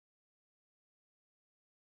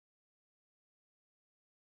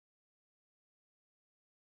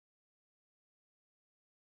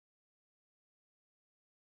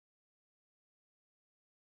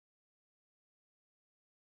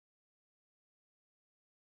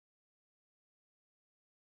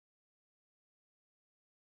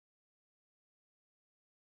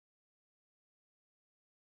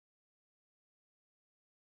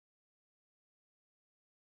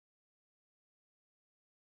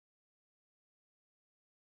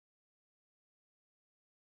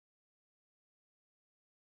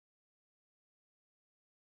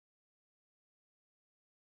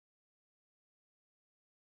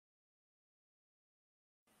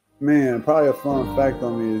Man, probably a fun fact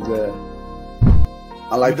on me is that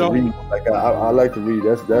I like to read. Like I like to read.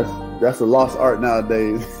 That's a lost art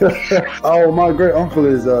nowadays. Oh, my great uncle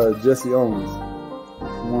is Jesse Owens.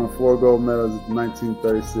 He won 4 gold medals in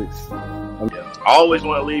 1936. I always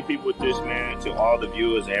want to leave people with this, man, to all the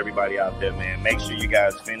viewers and everybody out there, man. Make sure you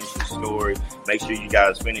guys finish the story. Make sure you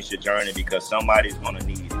guys finish your journey because somebody's going to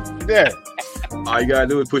need it. Yeah. All you got to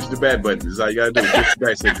do is push the back button. That's all you got to do. Push the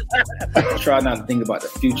back signal. Try not to think about the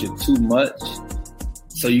future too much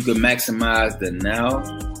so you can maximize the now.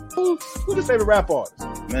 Who's your favorite rap artist?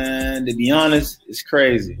 Man, to be honest, it's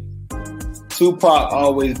crazy. Tupac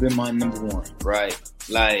always been my number one, right?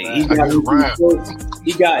 Like he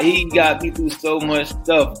got me through so much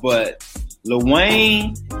stuff, but Lil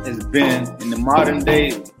Wayne has been in the modern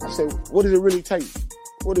day. I said, what does it really take?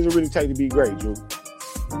 What does it really take to be great, Drew?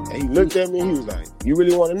 And he looked at me and he was like, you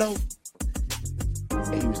really want to know?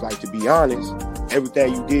 And he was like, to be honest,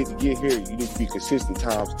 everything you did to get here, you need to be consistent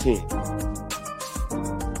times 10.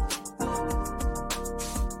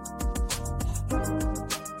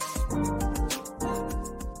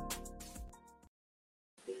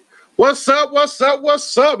 What's up? What's up?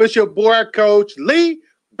 What's up? It's your boy, Coach Lee,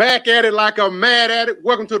 back at it like I'm mad at it.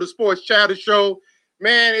 Welcome to the Sports Chatter Show.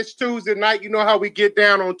 Man, it's Tuesday night. You know how we get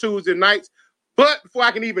down on Tuesday nights. But before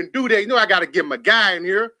I can even do that, you know I got to get my guy in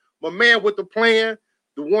here, my man with the plan,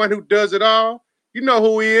 the one who does it all. You know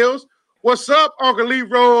who he is. What's up, Uncle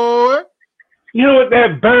Leroy? You know what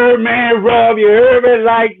that Birdman rub, you heard it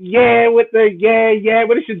like, yeah, with the yeah.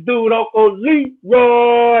 What it should do, Uncle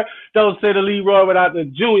Leroy? Don't say the Leroy without the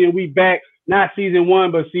Junior. We back, not season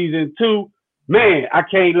 1, but season 2. Man, I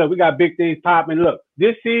can't look. We got big things popping. Look,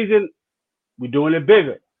 this season, we're doing it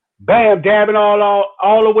bigger. Bam, dabbing all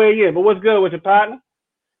the way in. But what's good with your partner?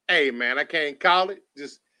 Hey, man, I can't call it.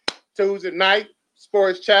 Just Tuesday night,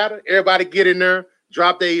 Sports Chatter. Everybody get in there,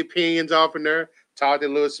 drop their opinions off in there, talk their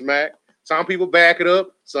little smack. Some people back it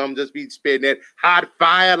up. Some just be spitting that hot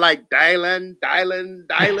fire like Dylan.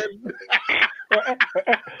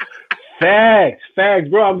 Facts,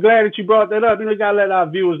 bro. I'm glad that you brought that up. You know, you gotta let our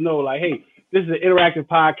viewers know, like, hey, this is an interactive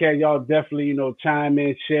podcast. Y'all definitely, chime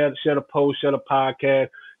in, share the post, share the podcast.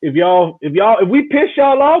 If we piss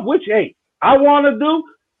y'all off, which, hey, I want to do,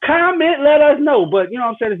 comment, let us know. But, you know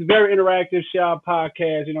what I'm saying? It's a very interactive show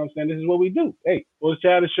podcast. You know what I'm saying? This is what we do. Hey, Sports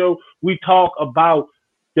Chatter Show, we talk about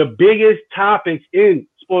the biggest topics in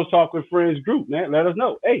Sports Talk with Friends group, man. Let us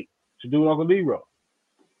know. Hey, to do Uncle Leroy.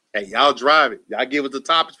 Hey, y'all drive it. Y'all give us the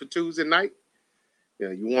topics for Tuesday night. Yeah,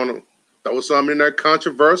 you want to throw something in there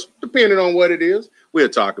controversial, depending on what it is. We'll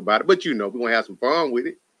talk about it. But we're going to have some fun with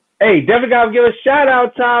it. Hey, definitely got to give a shout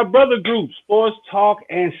out to our brother group, Sports Talk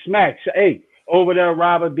and Smack. Hey, over there,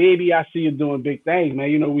 Robert, baby, I see you doing big things,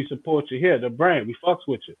 man. You know we support you here. The brand, we fucks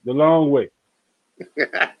with you. The long way.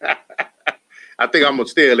 I think I'm going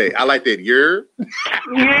to stay late. I like that. Yeah,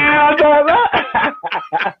 I know that.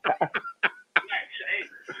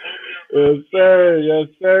 Yes,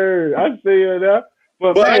 sir. I see you there.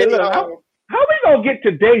 But man, look, how we going to get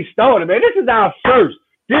today started, man? This is our first.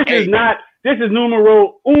 This is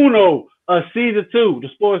numero uno of season 2, the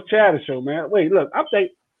Sports Chatter Show, man. Wait, look,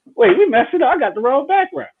 we messed it up. I got the wrong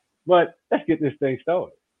background. But let's get this thing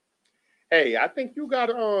started. Hey, I think you got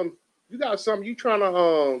something you trying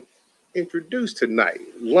to introduce tonight.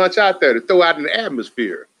 Lunch out there to throw out in the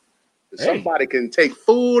atmosphere that somebody can take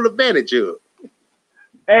full advantage of.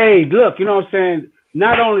 Hey, look, you know what I'm saying?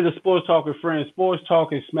 Not only the Sports Talk with Friends, Sports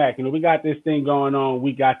Talk and Smack. We got this thing going on.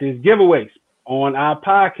 We got this giveaways on our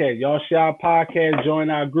podcast. Y'all share our podcast, join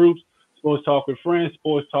our groups, Sports Talk with Friends,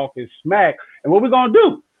 Sports Talk and Smack. And what we're going to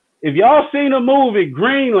do, if y'all seen the movie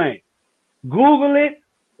Greenland, Google it.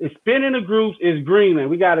 It's been in the groups. It's Greenland.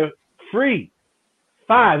 We got a free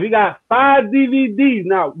 5. We got 5 DVDs.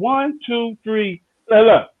 Now, 1, 2, 3.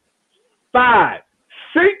 Look. 5.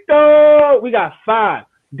 Cinco. We got 5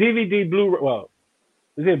 DVD, Blu-ray. Well,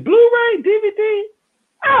 is it Blu-ray, DVD?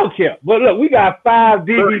 I don't care. But look, we got 5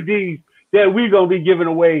 DVDs that we're going to be giving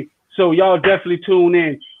away. So y'all definitely tune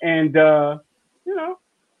in and, got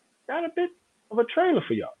a bit of a trailer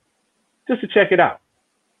for y'all just to check it out.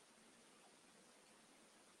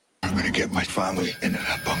 I'm going to get my family into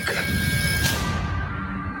that bunker.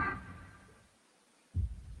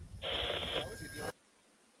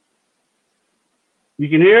 You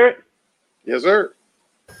can hear it? Yes, sir.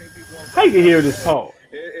 How you can hear this, Paul?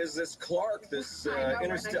 Is this Clark, this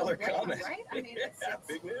interstellar comet? Right? I mean,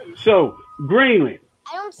 Big news. So, Greenland.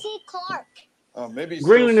 I don't see Clark. Maybe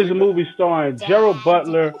Greenland is a movie starring Gerald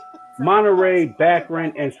Butler, Monterey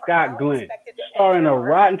Baccarin, and Scott Glenn, starring a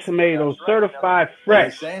Rotten Tomatoes certified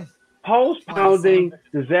fresh, pulse-pounding,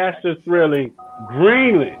 disaster-thrilling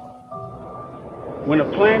Greenland. When a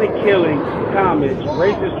planet killing comet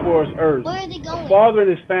races towards Earth, Where are they a going? father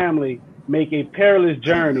and his family make a perilous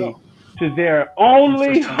journey to their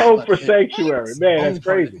only hope for sanctuary. Man, that's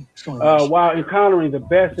crazy. While encountering the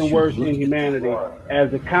best and worst in humanity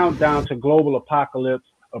as the countdown to global apocalypse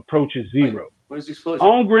approaches zero.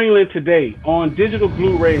 On Greenland today, on digital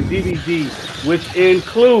Blu-ray and DVD, which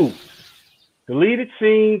includes deleted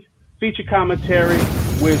scenes, feature commentary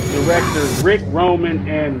with directors Rick Roman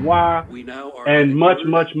and and much,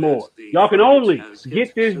 much more. Y'all can only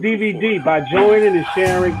get this DVD by joining and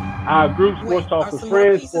sharing our group, Sports Talk with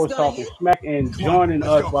Friends, Sports Talk with Smack, and joining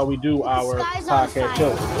us while we do our podcast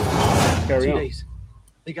show. Carry on.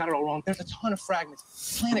 They got it all wrong. There's a ton of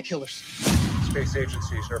fragments. Planet killers. Space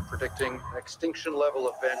agencies are predicting an extinction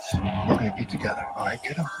level event. We're gonna be together, all right,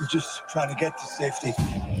 kiddo? We're just trying to get to safety.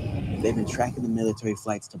 They've been tracking the military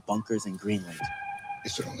flights to bunkers in Greenland.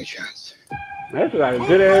 It's their only chance. That's like a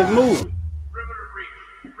good ass movie.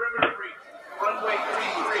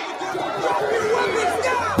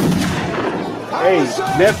 Hey,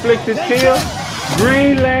 Netflix is here,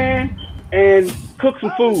 Greenland, and cook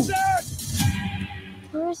some food.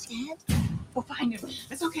 Where's Dad? We'll find him.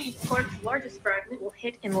 It's okay. Earth's largest fragment will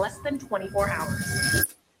hit in less than 24 hours.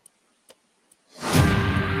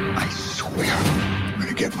 I swear, I'm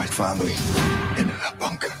gonna get my family into that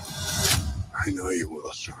bunker. I know you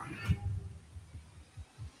will, son.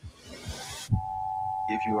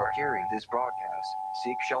 If you are hearing this broadcast,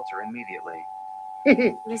 seek shelter immediately.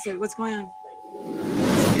 What is it? What's going on?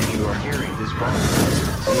 If you are hearing this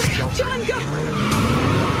broadcast, seek shelter immediately.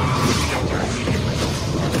 Seek shelter immediately.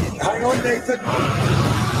 Hang on, Nathan.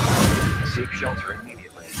 Seek shelter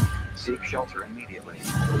immediately. Seek shelter immediately.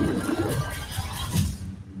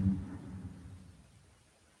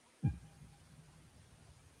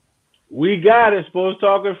 We got it, Sports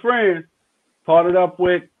Talk with Friends. Partnered up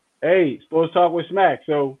with, Sports Talk with Smack.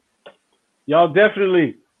 So y'all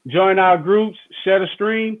definitely join our groups, share the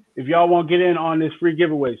stream if y'all want to get in on this free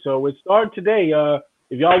giveaway. So it started today.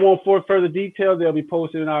 If y'all want further details, they'll be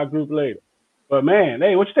posted in our group later. But man,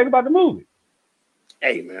 what you think about the movie?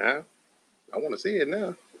 Hey man, I want to see it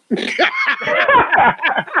now.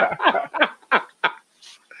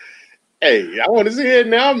 Hey, I want to see it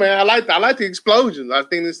now, man. I like the explosions. I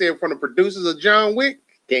think they said from the producers of John Wick.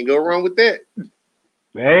 Can't go wrong with that.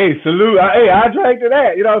 Hey, salute. I drank to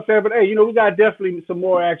that. You know what I'm saying? But hey, we got definitely some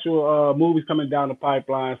more actual movies coming down the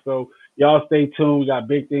pipeline. So y'all stay tuned. We got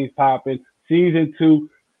big things popping. Season 2.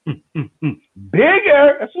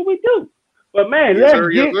 Bigger. That's what we do. But man, let's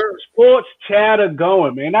get sports chatter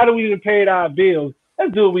going, man. Now that we even paid our bills,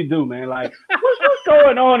 let's do what we do, man. Like, what's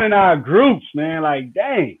going on in our groups, man? Like,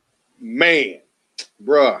 dang. Man,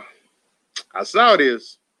 bruh, I saw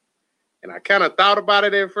this, and I kind of thought about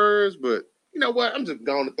it at first, but you know what? I'm just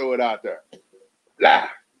going to throw it out there. Blah.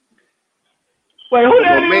 Wait, who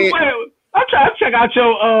that is? Wait, I'm trying to check out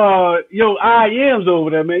your IMs over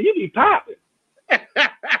there, man. You be popping.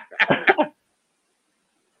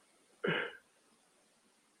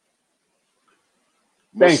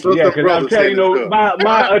 Thank you. Yeah, because I'm telling you, my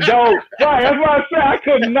adult. Right, that's what I said. I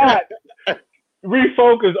could not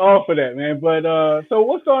refocus off of that, man. But so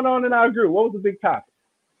what's going on in our group? What was the big topic?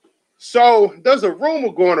 So there's a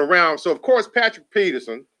rumor going around. So of course, Patrick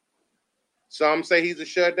Peterson. Some say he's a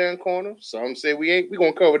shutdown corner. Some say we ain't. We're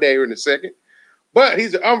gonna cover that here in a second. But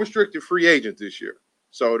he's an unrestricted free agent this year.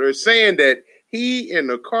 So they're saying that he and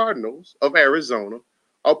the Cardinals of Arizona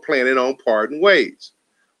are planning on parting ways.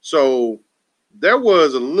 So there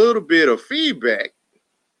was a little bit of feedback.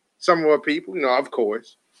 Some of our people, of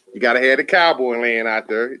course, you got to have the cowboy land out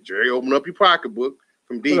there. Jerry, open up your pocketbook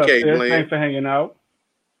from DK land. Thanks for hanging out.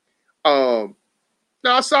 Now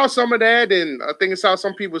I saw some of that, and I think I saw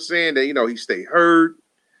some people saying that, he stayed hurt.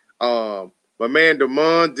 My man,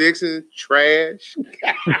 Damon Dixon, trash.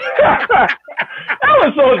 That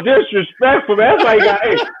was so disrespectful, man.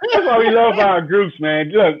 That's why we love our groups, man.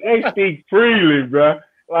 Look, they speak freely, bro.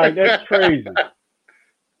 Like, that's crazy.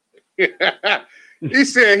 He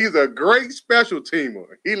said he's a great special teamer.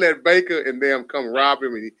 He let Baker and them come rob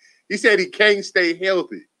him. And he said he can't stay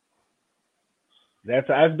healthy. That's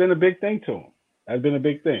been a big thing to him. That's been a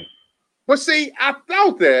big thing. But see, I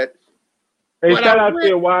thought that. Hey, shout out to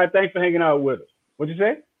you, Wide. Thanks for hanging out with us. What'd you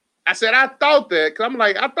say? I said I thought that because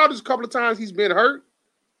I thought there's a couple of times he's been hurt.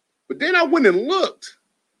 But then I went and looked.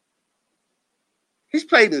 He's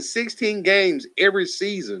played in 16 games every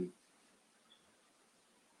season.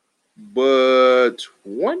 But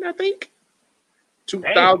one, I think,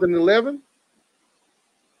 2011. Damn.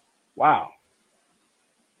 Wow.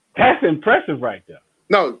 That's impressive right there.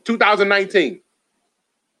 No, 2019.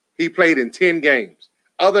 He played in 10 games.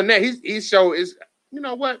 Other than that, his show is you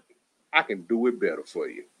know what? I can do it better for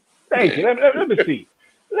you. Thank you. Let me see.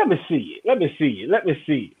 Let me see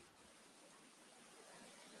it.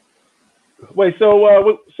 Wait,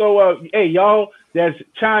 hey, y'all that's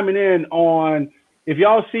chiming in on, if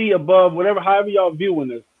y'all see above, however y'all viewing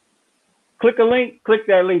this, click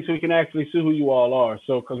that link so we can actually see who you all are.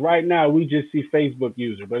 So, because right now we just see Facebook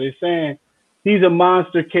user, but it's saying he's a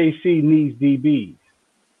monster. KC needs DBs.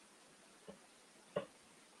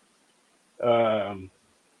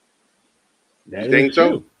 You think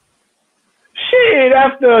so? Shit,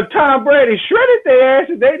 after Tom Brady shredded their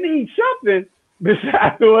asses, they need something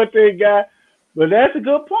besides what they got. But that's a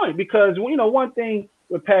good point, because, you know, one thing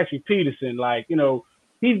with Patrick Peterson, like, you know,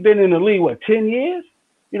 he's been in the league, 10 years?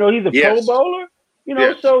 You know, he's a Pro Bowler. You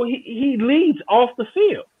know, so he leads off the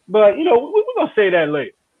field. But, you know, we're going to say that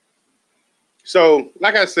later. So,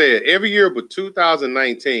 like I said, every year but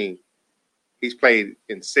 2019, he's played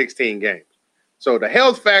in 16 games. So the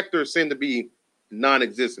health factors seem to be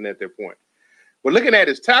non-existent at that point. But looking at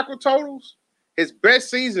his tackle totals, his best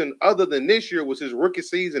season other than this year was his rookie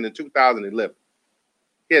season in 2011.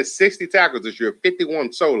 He had 60 tackles this year,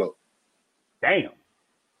 51 solo. Damn.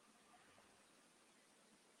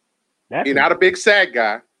 He's not a big sack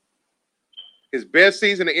guy. His best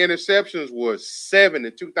season of interceptions was 7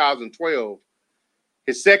 in 2012.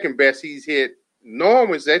 His second best he's hit, Norm,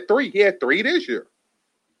 was at 3. He had 3 this year.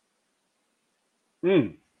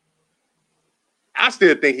 I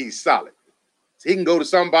still think he's solid. He can go to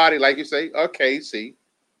somebody, like you say, a KC,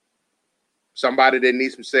 somebody that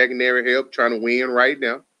needs some secondary help trying to win right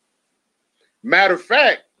now. Matter of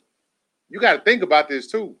fact, you got to think about this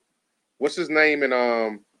too. What's his name in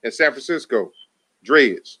San Francisco?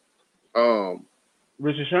 Dreads.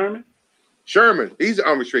 Richard Sherman? Sherman. He's an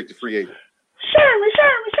unrestricted free agent. Sherman.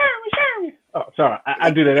 Oh, sorry.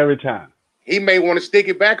 I do that every time. He may want to stick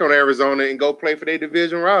it back on Arizona and go play for their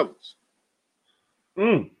division rivals.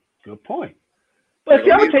 Good point. But see,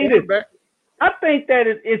 I'll tell you this. I think that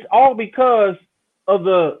it's all because of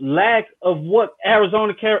the lack of what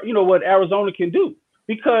Arizona can do.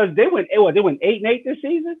 Because they went 8-8 this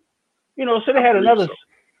season. You know, so they had another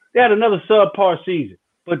subpar season.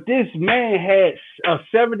 But this man had a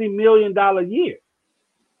 $70 million year.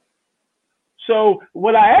 So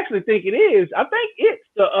what I actually think it is, I think it's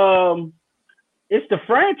the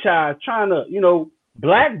franchise trying to, you know,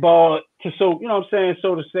 blackball it so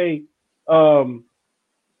to say,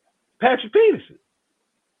 Patrick Peterson.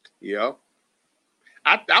 Yeah.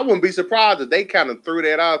 I wouldn't be surprised if they kind of threw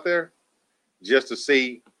that out there just to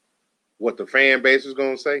see what the fan base is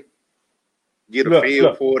going to say. Get a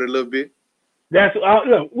feel for it a little bit. That's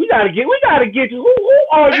look. We gotta get you. Who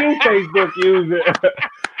are you, Facebook user?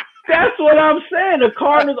 That's what I'm saying. The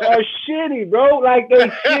Cardinals are shitty, bro. Like they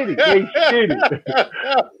shitty.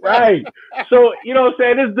 Right. So you know what I'm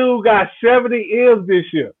saying? This dude got 70 L's this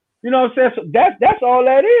year. You know what I'm saying? So that's all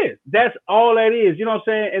that is. That's all that is. You know what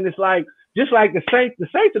I'm saying? And it's like just like the Saints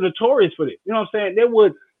are notorious for this. You know what I'm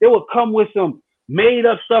saying? They would come with some made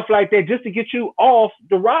up stuff like that just to get you off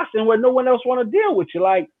the roster where no one else want to deal with you.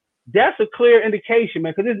 Like that's a clear indication,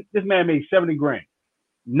 man. Because this man made $70,000.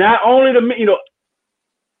 Not only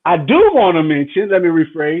I do want to mention. Let me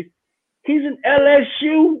rephrase. He's an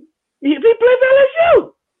LSU. He plays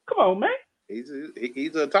LSU. Come on, man. He's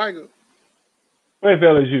a Tiger. Plays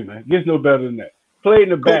LSU, man. Gets no better than that. Played in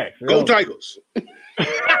the back. Go Tigers. Go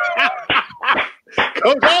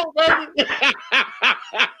home, baby.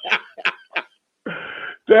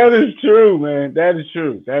 That is true, man. That is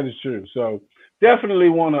true. So definitely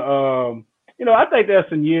want to, I think there's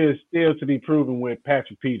some years still to be proven with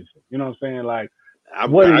Patrick Peterson. You know what I'm saying? Like, I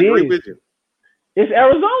agree with you. It's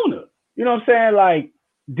Arizona. You know what I'm saying? Like,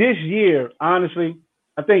 this year, honestly,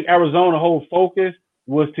 I think Arizona's whole focus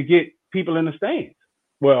was to get people in the stands.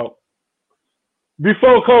 Well,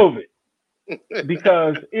 before COVID.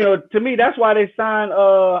 Because, to me, that's why they signed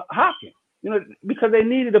Hopkins. Because they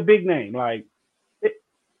needed a big name. Like,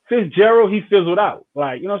 Fitzgerald, he fizzled out.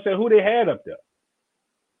 Like, you know what I'm saying? Who they had up there.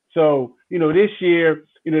 So, this year,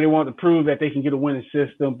 they want to prove that they can get a winning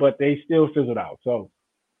system, but they still fizzled out. So,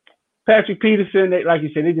 Patrick Peterson, like you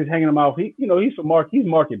said, they just hanging him out. He's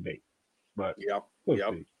market based. But we'll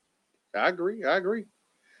see. I agree.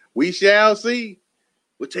 We shall see.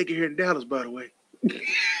 We'll take it here in Dallas, by the way.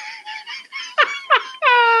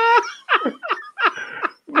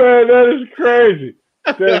 Man, that is crazy.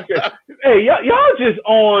 Hey, y'all just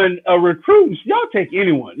on a recruiting. Y'all take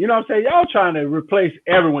anyone. You know what I'm saying? Y'all trying to replace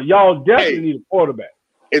everyone. Y'all definitely need a quarterback.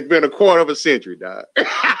 It's been a quarter of a century, dog.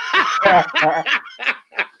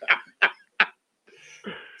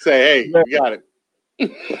 Say, hey, you got it.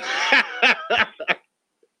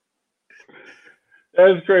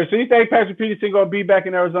 That's crazy. So you think Patrick Peterson gonna be back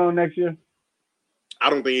in Arizona next year? I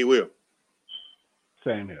don't think he will.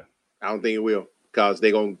 Same here. I don't think he will because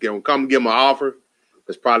they're gonna come give him an offer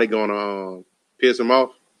that's probably gonna piss him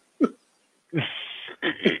off.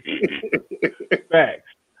 Facts.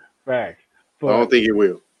 But I don't think he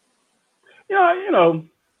will. You know,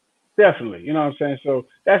 definitely. You know what I'm saying? So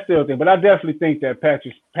that's still a thing. But I definitely think that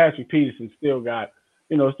Patrick Peterson still got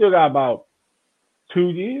about 2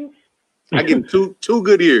 years. I give him two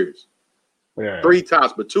good years. Yeah. 3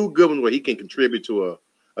 tops, but 2 good ones where he can contribute to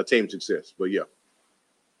a team's success. But yeah.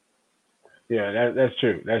 Yeah, that's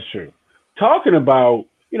true. That's true. Talking about,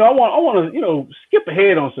 I want to, skip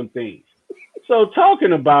ahead on some things. So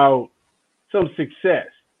talking about some success,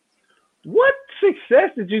 what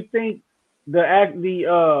success did you think the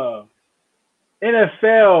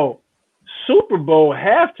NFL Super Bowl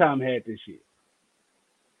halftime had this year?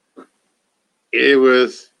 It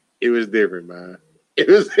was different, man. It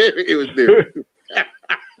was different.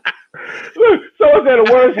 Look, so is that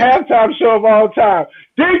the worst halftime show of all time?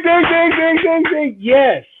 Ding, ding, ding, ding, ding, ding.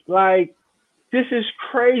 Yes, like this is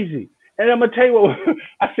crazy. And I'm gonna tell you what,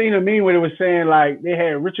 I seen a meme where it was saying like they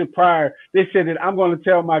had Richard Pryor. They said that I'm gonna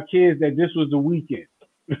tell my kids that this was the weekend.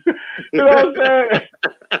 You know what I'm saying?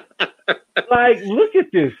 Like, look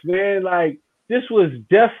at this, man. Like, this was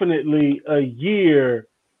definitely a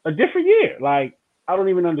different year. Like, I don't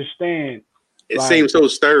even understand. It seems so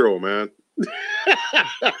sterile, man.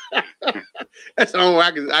 That's the only way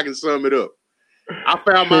I can sum it up. I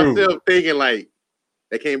found myself thinking like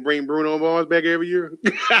they can't bring Bruno Mars back every year.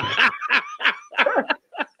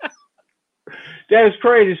 That is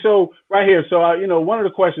crazy. So right here, so one of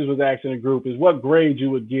the questions was asked in the group is what grade you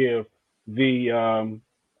would give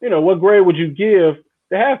what grade would you give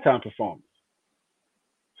the halftime performance?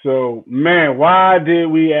 So man, why did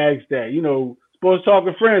we ask that? Sports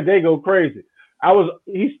Talking Friends, they go crazy.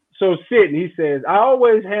 He says, I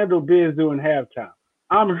always handle biz during halftime.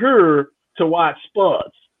 I'm here to watch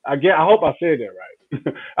sports. I hope I said that right.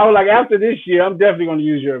 I was like, after this year, I'm definitely going to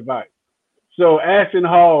use your advice. So Ashton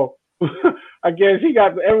Hall, I guess he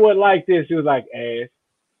got everyone like this. He was like, ass.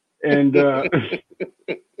 And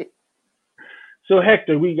so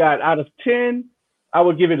Hector, we got out of 10, I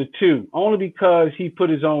would give it a 2, only because he put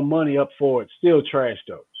his own money up for it. Still trash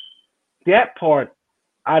though. That part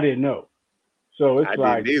I didn't know. So it's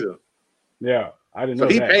didn't either. Yeah, I didn't know.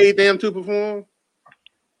 So he that. paid them to perform?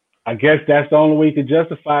 I guess that's the only way you could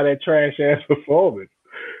justify that trash ass performance.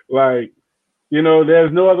 Like,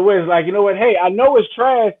 there's no other way. It's like, you know what? Hey, I know it's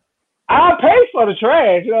trash. I'll pay for the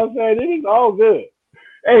trash. You know what I'm saying? It is all good.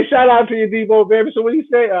 Hey, shout out to you, Debo, baby. So when you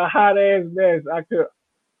say a hot ass mess, I could.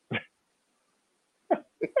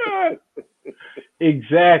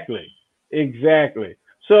 Exactly.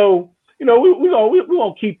 So, we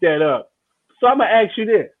gonna keep that up. So I'm gonna ask you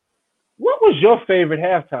this: what was your favorite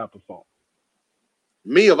halftime performance?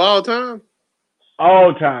 Me of all time?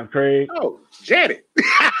 All time, Craig. Oh, Janet.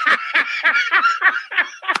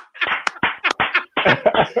 I'm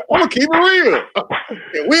gonna keep it real.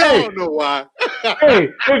 And we all know why. Hey,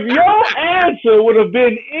 if your answer would have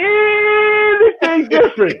been anything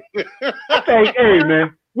different, I think, hey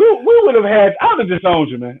man, we would have had. I would have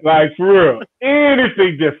disowned you, man. Like for real,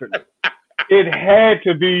 anything different. It had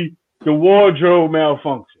to be the wardrobe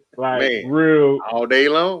malfunction. Like real all day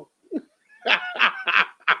long.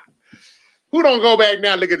 Who don't go back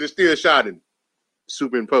now and look at the still shot and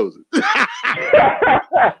superimpose it?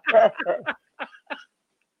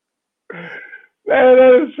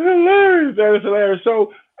 That is hilarious.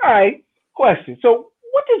 So, all right, question. So,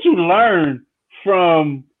 what did you learn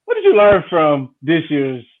from this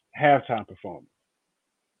year's halftime performance?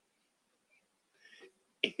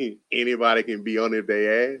 Anybody can be on if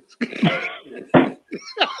they ask.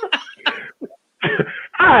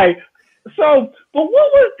 All right. So, but what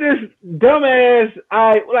was this dumbass?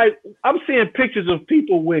 I'm seeing pictures of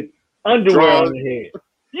people with underwear on their head.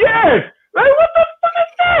 Yes. Like, what the fuck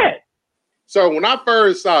is that? So when I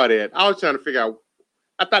first saw that, I was trying to figure out.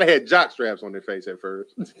 I thought I had jock straps on their face at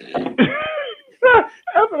first. That's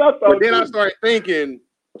what I thought. But then I started thinking,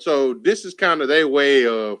 so this is kind of their way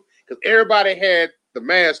of, because everybody had the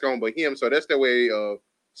mask on but him, so that's their way of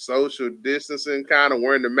social distancing, kind of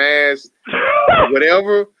wearing the mask,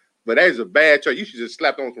 whatever. But that is a bad choice. You should just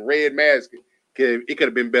slap on some red mask. It could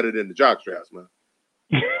have been better than the jock straps, man.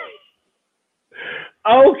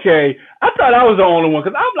 Okay, I thought I was the only one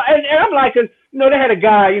because I'm like, they had a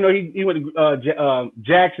guy, he went to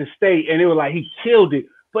Jackson State, and it was like he killed it,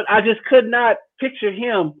 but I just could not picture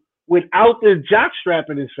him without the jock strap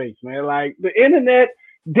in his face, man. Like the internet,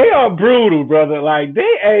 they are brutal, brother. Like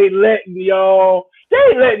they ain't letting y'all, they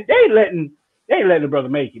They ain't letting the brother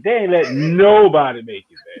make it. They ain't letting nobody make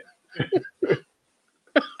it, man.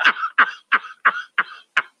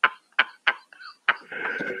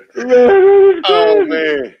 Man, oh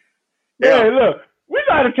man. Yeah, look, we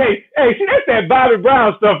gotta take. Hey, see, that's that Bobby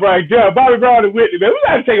Brown stuff right there. Bobby Brown and Whitney, man. We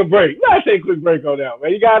gotta take a break. We gotta take a quick break on that,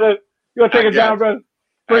 man. You gonna take it down, brother?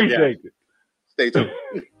 Appreciate it. Stay tuned.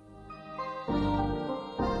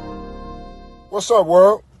 What's up,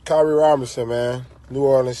 world? Kyrie Robinson, man. New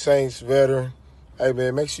Orleans Saints veteran. Hey,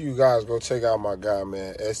 man, make sure you guys go check out my guy,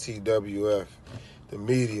 man, STWF, the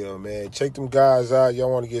media, man. Check them guys out.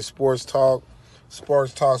 Y'all want to get sports talks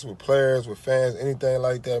with players, with fans, anything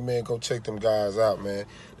like that, man, go check them guys out, man.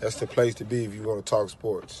 That's the place to be if you want to talk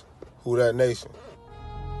sports. Who that nation?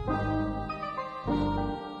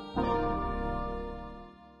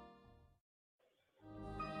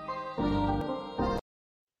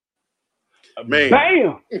 Man.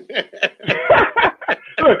 Bam!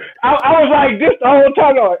 Look, I was like this the whole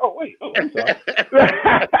time. I was like, oh, wait. Oh, I'm sorry.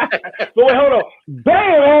 So wait, hold on.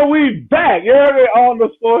 Bam, man, we back. You heard me on the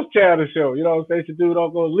Sports Channel show. You know what I'm saying? Dude,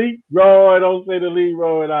 don't go Leroy. Don't say the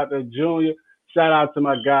Leroy out there, Junior. Shout out to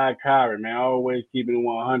my guy, Kyrie, man. Always keeping it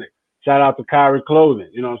 100. Shout out to Kyrie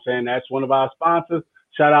Clothing. You know what I'm saying? That's one of our sponsors.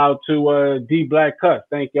 Shout out to D Black Cuts.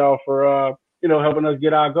 Thank y'all for, helping us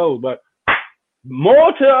get our goals. But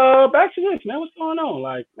more to back to this, man. What's going on?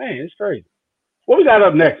 Like, man, it's crazy. What we got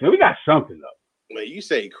up next, man? We got something up. Man, you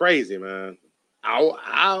say crazy, man.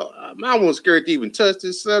 I'm almost scared to even touch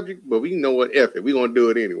this subject, but we know what F it. We're going to do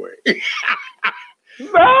it anyway.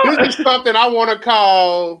 No. This is something I want to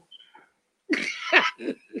call...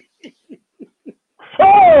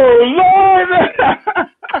 Oh, Lord!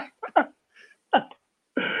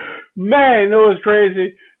 Man, it was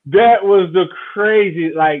crazy. That was the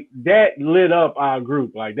crazy, like, that lit up our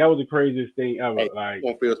group. Like, that was the craziest thing ever. Hey, like, you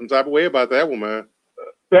won't feel some type of way about that one, man.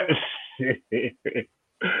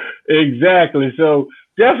 Exactly. So,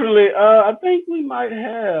 definitely, I think we might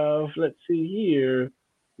have, let's see here,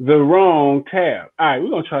 the wrong tab. All right, we're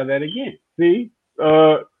going to try that again. See?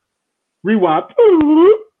 Rewind.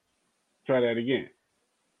 Try that again.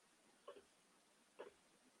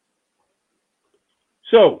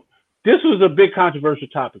 So, this was a big controversial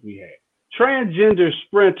topic we had. Transgender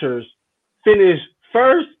sprinters finished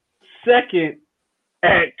first, second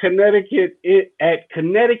at Connecticut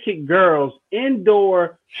Girls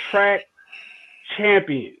Indoor Track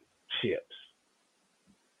Championships.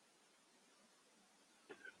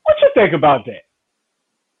 What you think about that?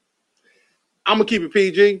 I'm gonna keep it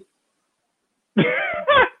PG,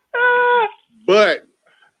 but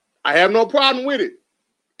I have no problem with it.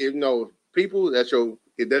 If people,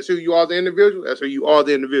 if that's who you are, the individual. That's who you are,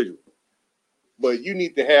 the individual. But you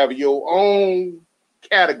need to have your own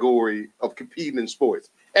category of competing in sports.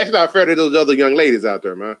 That's not fair to those other young ladies out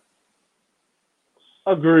there, man.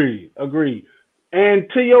 Agreed. And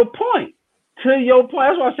to your point,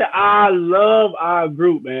 that's why I said I love our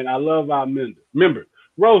group, man. I love our members.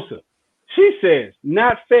 Rosa, she says,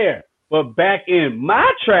 not fair, but back in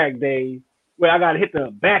my track days, I got to hit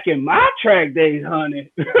the back in my track days,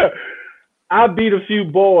 honey. I beat a few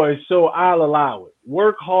boys, so I'll allow it.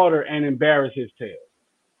 Work harder and embarrass his tail.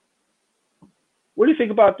 What do you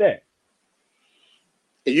think about that?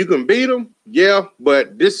 You can beat them, yeah,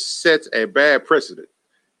 but this sets a bad precedent.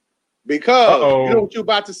 Because you know what you're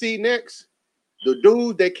about to see next? The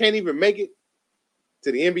dudes that can't even make it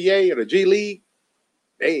to the NBA or the G League,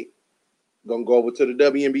 they gonna go over to the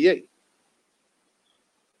WNBA.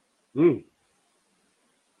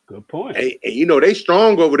 Good point. And they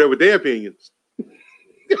strong over there with their opinions.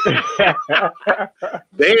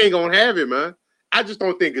 They ain't gonna have it, man. I just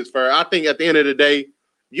don't think it's fair. I think at the end of the day,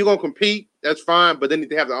 you're gonna compete, that's fine, but they need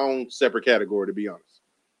to have their own separate category, to be honest.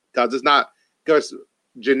 Because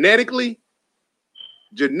genetically,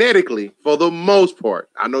 for the most part,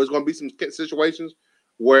 I know there's gonna be some situations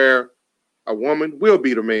where a woman will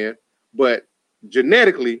beat a man, but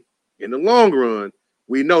genetically, in the long run,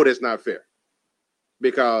 we know that's not fair.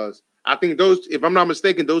 Because I think if I'm not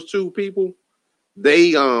mistaken, those two people,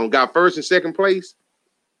 they got first and second place.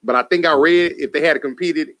 But I think I read if they had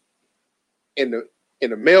competed in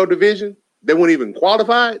the male division, they wouldn't even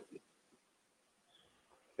qualify.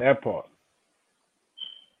 That part.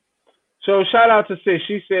 So shout out to Sis.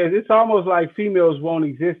 She says it's almost like females won't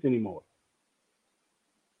exist anymore.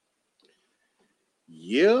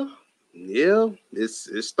 Yeah.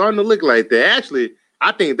 It's starting to look like that. Actually,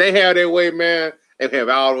 I think they have their way, man. They have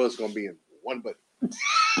all of us gonna be in one button.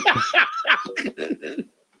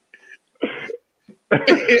 We're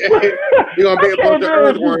gonna be a bunch of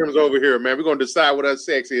earthworms over here, man. We're gonna decide what our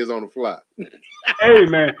sex is on the fly. Hey,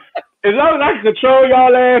 man, as long as I can control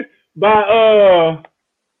y'all ass,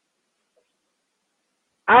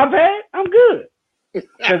 I'm good.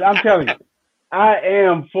 Because I'm telling you, I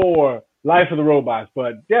am for Life of the Robots,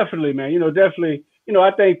 but definitely, man, I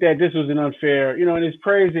think that this was an unfair, and it's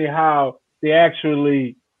crazy how they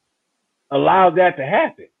actually allowed that to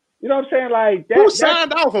happen. You know what I'm saying? Like that. Who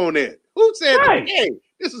signed off on that? Who said, right. Hey,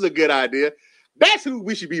 this is a good idea? That's who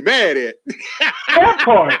we should be mad at. That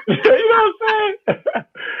part. You know what I'm saying?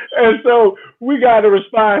 And so we got a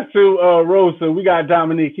response to Rosa. We got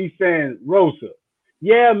Dominique. He's saying, Rosa,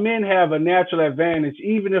 yeah, men have a natural advantage,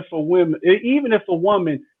 even if a woman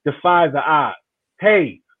defies the odds.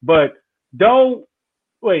 Hey, but don't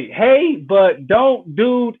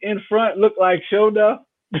dude in front look like Shoda?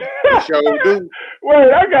 Sure do.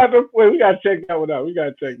 We gotta check that one out.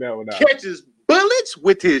 Catches bullets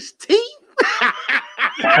with his teeth.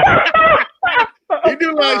 He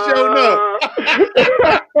do like showing up.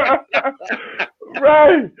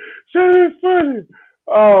 Right. So it's funny.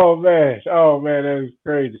 Oh man, that is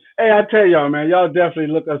crazy. Hey, I tell y'all, man, y'all definitely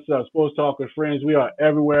look us up. Sports Talk with Friends. We are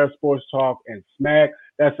everywhere. Sports Talk and Smack.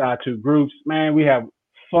 That's our two groups, man. We have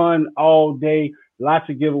fun all day. Lots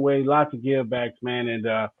of giveaways, lots of givebacks, man. And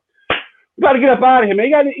we got to get up out of here, man.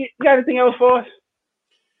 You got anything else for us?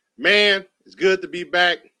 Man, it's good to be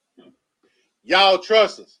back. Y'all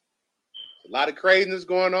trust us. A lot of craziness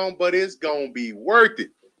going on, but it's going to be worth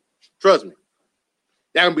it. Trust me.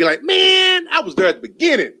 Y'all going to be like, man, I was there at the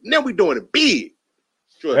beginning. Now we doing it big.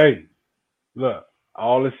 Trust me. Hey, look,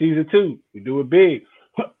 all of season 2, we do it big.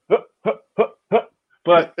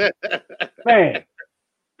 But, man,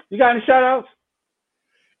 you got any shout-outs?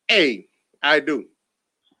 Hey, I do.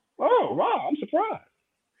 Oh, wow, I'm surprised.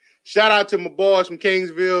 Shout out to my boys from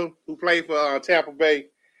Kingsville who play for Tampa Bay.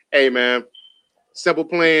 Hey, man, simple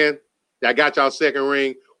plan. I got y'all second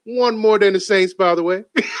ring. One more than the Saints, by the way.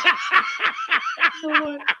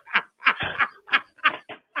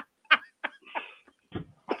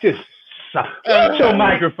 Just shut your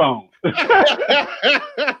microphone. But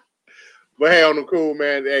hey, on the cool,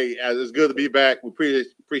 man. Hey, it's good to be back. We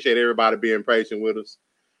appreciate everybody being patient with us.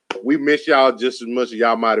 We miss y'all just as much as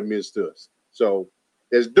y'all might have missed us. So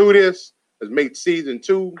let's do this. Let's make season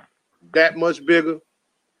 2 that much bigger.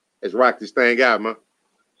 Let's rock this thing out, man.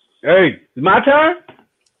 Hey, it's my turn?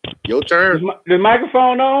 Your turn. The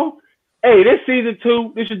microphone on? Hey, this season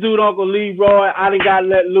 2. This is dude Uncle Leroy. I done got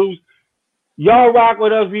let loose. Y'all rock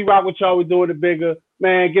with us. We rock with y'all. We doing it bigger.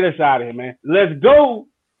 Man, get us out of here, man. Let's go.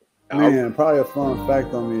 Man, probably a fun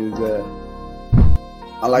fact on me is that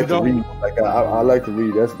I like to read. Like I like to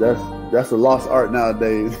read. That's a lost art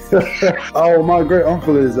nowadays. Oh, my great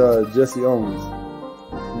uncle is Jesse Owens.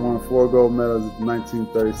 He won 4 gold medals in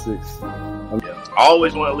 1936. I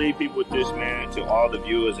always want to leave people with this, man, to all the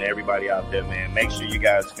viewers and everybody out there, man. Make sure you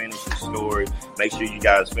guys finish your story. Make sure you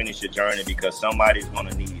guys finish your journey because somebody's going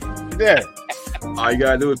to need it. Yeah. All you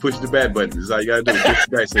got to do is push the back button. That's all you got to do. Push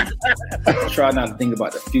the back signal. Try not to think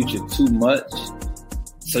about the future too much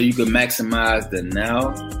so you can maximize the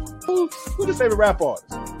now. Who's your favorite rap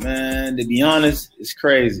artist? Man, to be honest, it's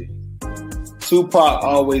crazy. Tupac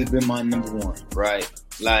always been my number 1, right?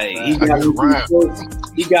 Like he got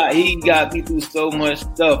me through so much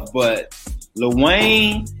stuff, but Lil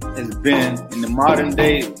Wayne has been in the modern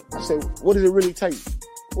day. I said, what does it really take?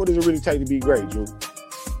 What does it really take to be great, Drew?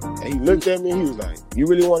 And he looked at me and he was like, you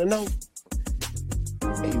really want to know?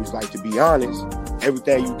 And he was like, to be honest,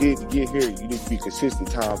 everything you did to get here, you need to be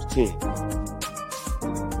consistent times 10.